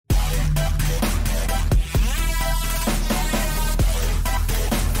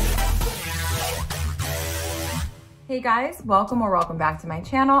Hey guys, welcome or welcome back to my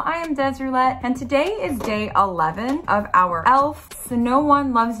channel. I am Des Roulette, and today is day 11 of our e.l.f. So No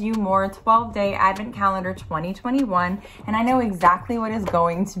One Loves You More 12-day Advent Calendar 2021, and I know exactly what is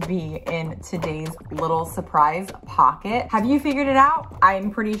going to be in today's little surprise pocket. Have you figured it out?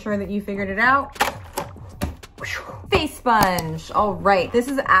 I'm pretty sure that you figured it out. Face sponge. All right, this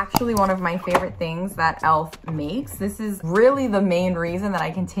is actually one of my favorite things that e.l.f. makes. This is really the main reason that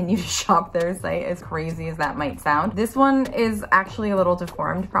I continue to shop their site, as crazy as that might sound. This one is actually a little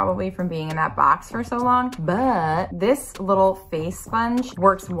deformed, probably from being in that box for so long, but this little face sponge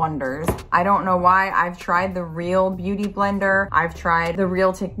works wonders. I don't know why. I've tried the Real Beauty Blender, I've tried the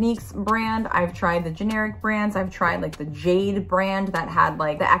Real Techniques brand, I've tried the generic brands, I've tried like the Jade brand that had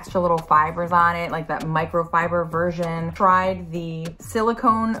like the extra little fibers on it, like that microfiber version, tried the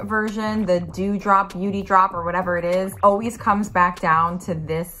silicone version, the Dewdrop Beauty Drop or whatever it is. Always comes back down to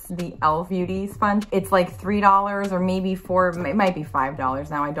this, the e.l.f. Beauty Sponge. It's like $3 or maybe $4, it might be $5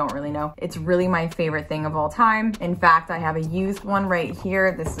 now, I don't really know. It's really my favorite thing of all time. In fact, I have a used one right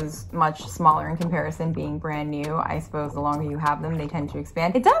here. This is much smaller in comparison, being brand new. I suppose the longer you have them, they tend to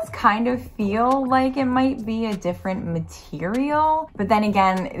expand. It does kind of feel like it might be a different material, but then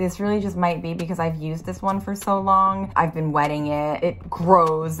again, this really just might be because I've used this one for so long. I've been wetting it. It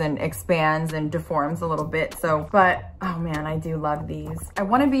grows and expands and deforms a little bit. So, but oh man, I do love these. I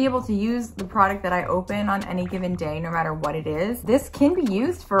want to be able to use the product that I open on any given day, no matter what it is. This can be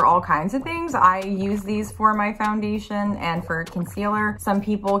used for all kinds of things. I use these for my foundation and for concealer. Some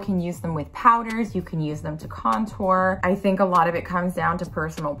people can use them with powders. You can use them to contour. I think a lot of it comes down to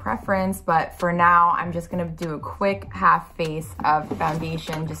personal preference, but for now, I'm just going to do a quick half face of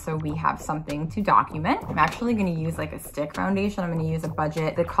foundation just so we have something to document. I'm actually going to use like a stick foundation. I'm going to use a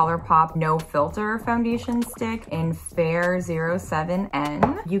budget, the ColourPop No Filter foundation stick in Fair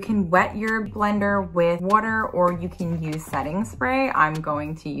 07N. You can wet your blender with water or you can use setting spray. I'm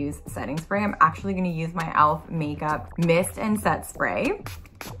going to use setting spray. I'm actually going to use my e.l.f. Makeup Mist and Set Spray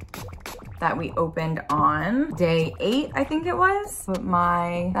that we opened on day 8, I think it was. Put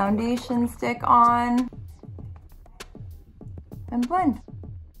my foundation stick on and blend.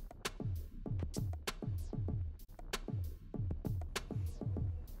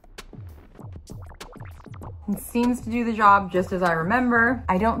 It seems to do the job just as I remember.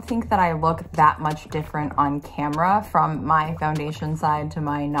 I don't think that I look that much different on camera from my foundation side to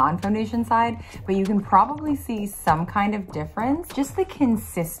my non-foundation side, but you can probably see some kind of difference. Just the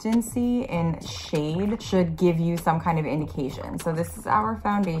consistency in shade should give you some kind of indication. So this is our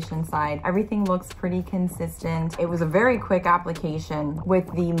foundation side. Everything looks pretty consistent. It was a very quick application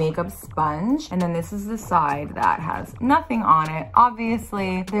with the makeup sponge. And then this is the side that has nothing on it.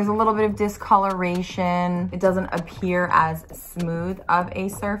 Obviously, there's a little bit of discoloration. It doesn't appear as smooth of a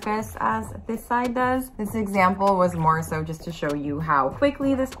surface as this side does. This example was more so just to show you how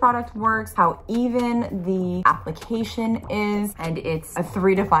quickly this product works, how even the application is, and it's a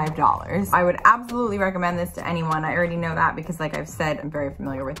 $3 to $5. I would absolutely recommend this to anyone. I already know that because, like I've said, I'm very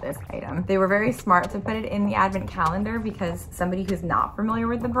familiar with this item. They were very smart to put it in the advent calendar because somebody who's not familiar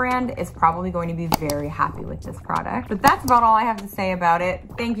with the brand is probably going to be very happy with this product. But that's about all I have to say about it.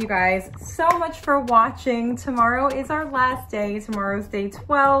 Thank you guys so much for watching. Tomorrow is our last day. Tomorrow's day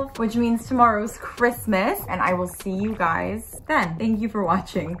 12, which means tomorrow's Christmas, and I will see you guys then. Thank you for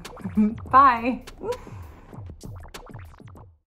watching. Bye.